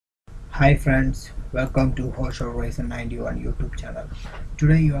Hi friends, welcome to Horizon 91 YouTube channel.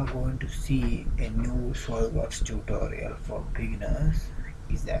 Today you are going to see a new SolidWorks tutorial for beginners.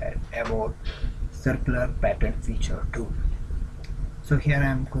 Is that about circular pattern feature tool. So here I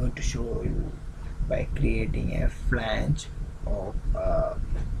am going to show you by creating a flange of outer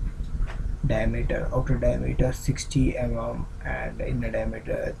diameter 60 mm and inner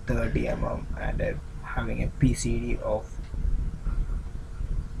diameter 30 mm and having a PCD of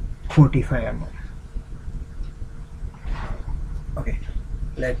 45 mm. Okay,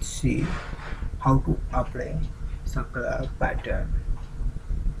 let's see how to apply circular pattern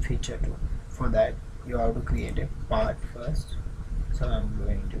feature tool. For that you have to create a part first. So I'm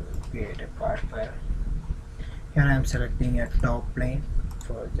going to create a part file. Here I am selecting a top plane.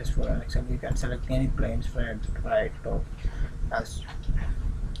 For an example, you can select any planes from right top as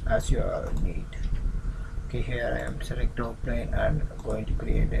your need. Okay, here I am select top plane and I'm going to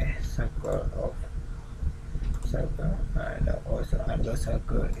create a circle and also another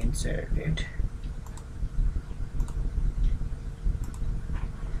circle inside it.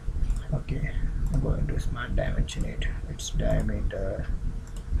 Okay, I'm going to smart dimension its diameter.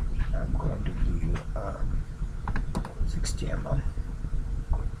 I'm going to give 60 mm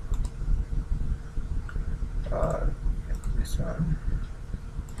or this one.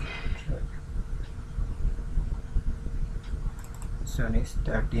 This one is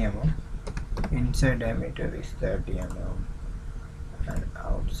 30 mm. Inside diameter is 30 mm and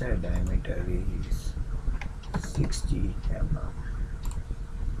outside diameter is 60 mm.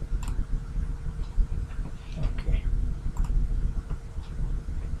 Okay.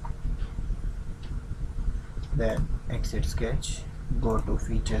 Then exit sketch, go to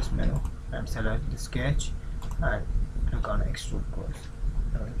features menu and select the sketch and click on extrude course.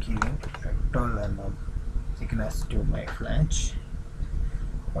 I'm giving a 12 mm thickness to my flange.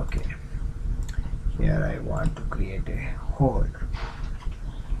 Okay, here I want to create a hole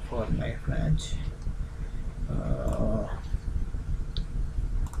for my flange.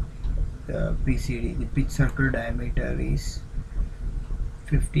 The PCD, the pitch circle diameter is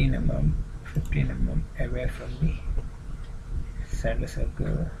 15 mm away from the center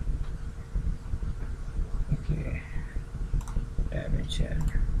circle. Okay, dimension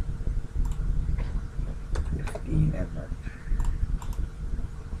 15 mm.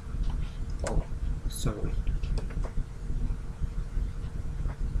 Oh, sorry.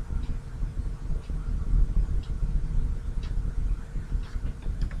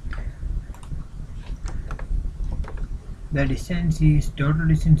 The distance is total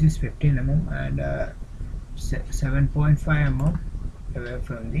distance is 15 mm and 7.5 mm away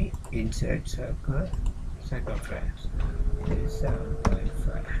from the inside circle circumference. Is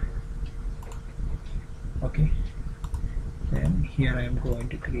 7.5. Okay, then here I am going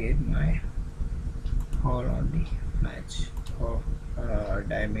to create my hole on the flange of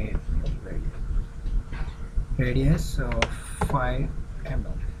diameter radius of 5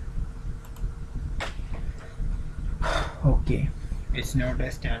 mm. Okay, it's not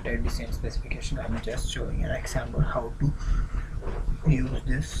a standard design specification. I'm just showing an example how to use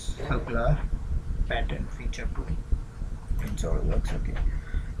this circular pattern feature tool in SolidWorks. Okay,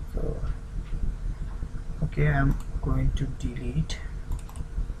 so okay, I'm going to delete.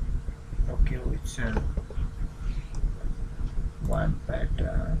 Okay, which one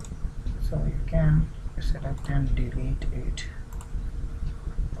pattern, so you can select and delete it.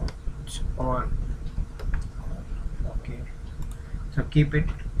 It's all okay, so keep it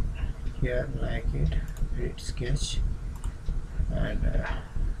here like it, create sketch and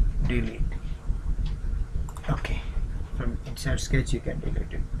delete. Okay, from inside sketch you can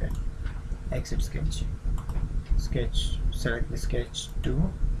delete it. Then exit sketch, select the sketch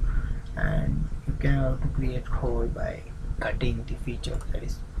tool and you can also create hole by cutting the feature, that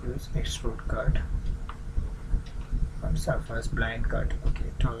is use extrude cut on surface blind cut.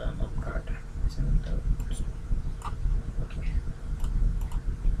 Okay, 12 mm cut. Okay,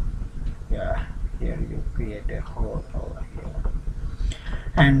 yeah, here you create a hole over here.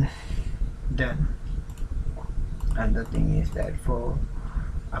 And then another thing is that for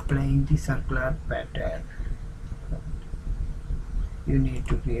applying the circular pattern you need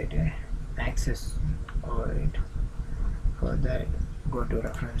to create a axis over it. For that, go to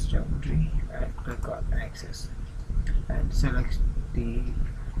reference geometry and click on axis and select the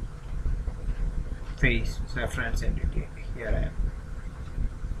face reference entity. Here I am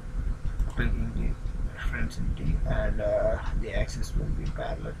clicking the reference entity and the axis will be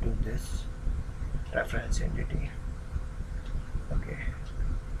parallel to this reference entity. Okay,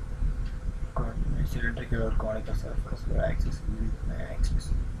 cylindrical or conical surface where axis will be my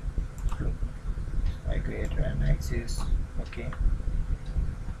axis. create an axis. Okay,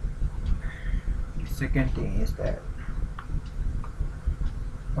 the second thing is that,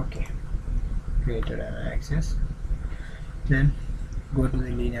 okay, created an axis. Then go to the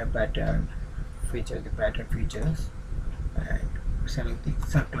linear pattern feature, the pattern features, and select the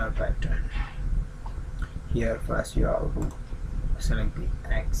circular pattern. Here first you have to select the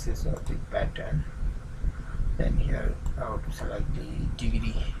axis of the pattern, then here you have to select the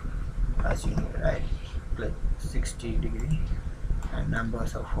degree, as you know, right? Click 60 degree, and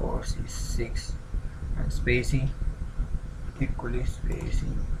numbers of holes is 6, and spacing equally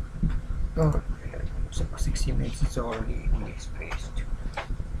spacing. Oh, so 60 means it's already equally spaced.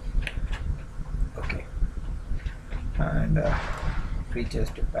 Okay, and features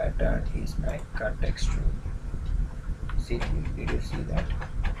to pattern is my cut extrude. See, did you see that?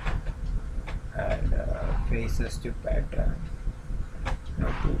 And faces to pattern.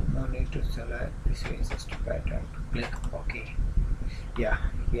 No need to select this faces to pattern. Click OK. Yeah,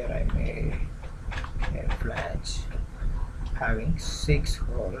 here I made a flange having 6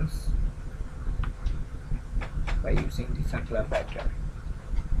 holes by using the circular pattern.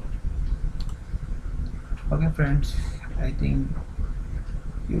 Okay friends, I think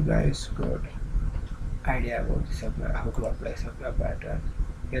you guys got idea about the circular, how to apply circular pattern.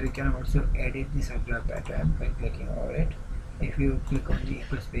 Here you can also edit the circular pattern by clicking over it. If you click on the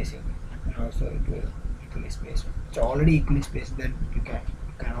equal spacing, and also it will equally space. It's already equally spaced, then you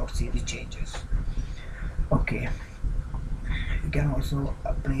cannot see the changes. Okay, you can also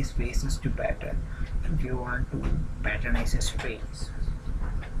apply spaces to pattern. If you want to patternize a space,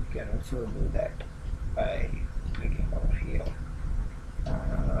 you can also do that by clicking over here.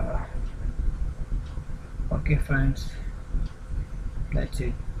 Okay friends, that's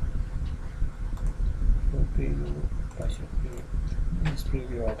it. For preview, I should do this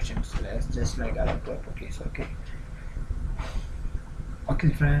preview options just like other properties. Okay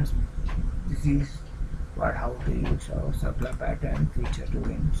friends, this is how to use our circular pattern feature tool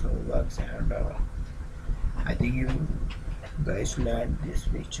in SolidWorks, and I think you guys learned this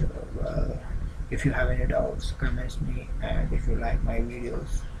feature well. If you have any doubts, comment me, and if you like my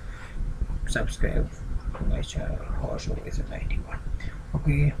videos, subscribe to my channel, Horse Always 91.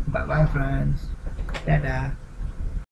 Okay, bye bye friends. Tada.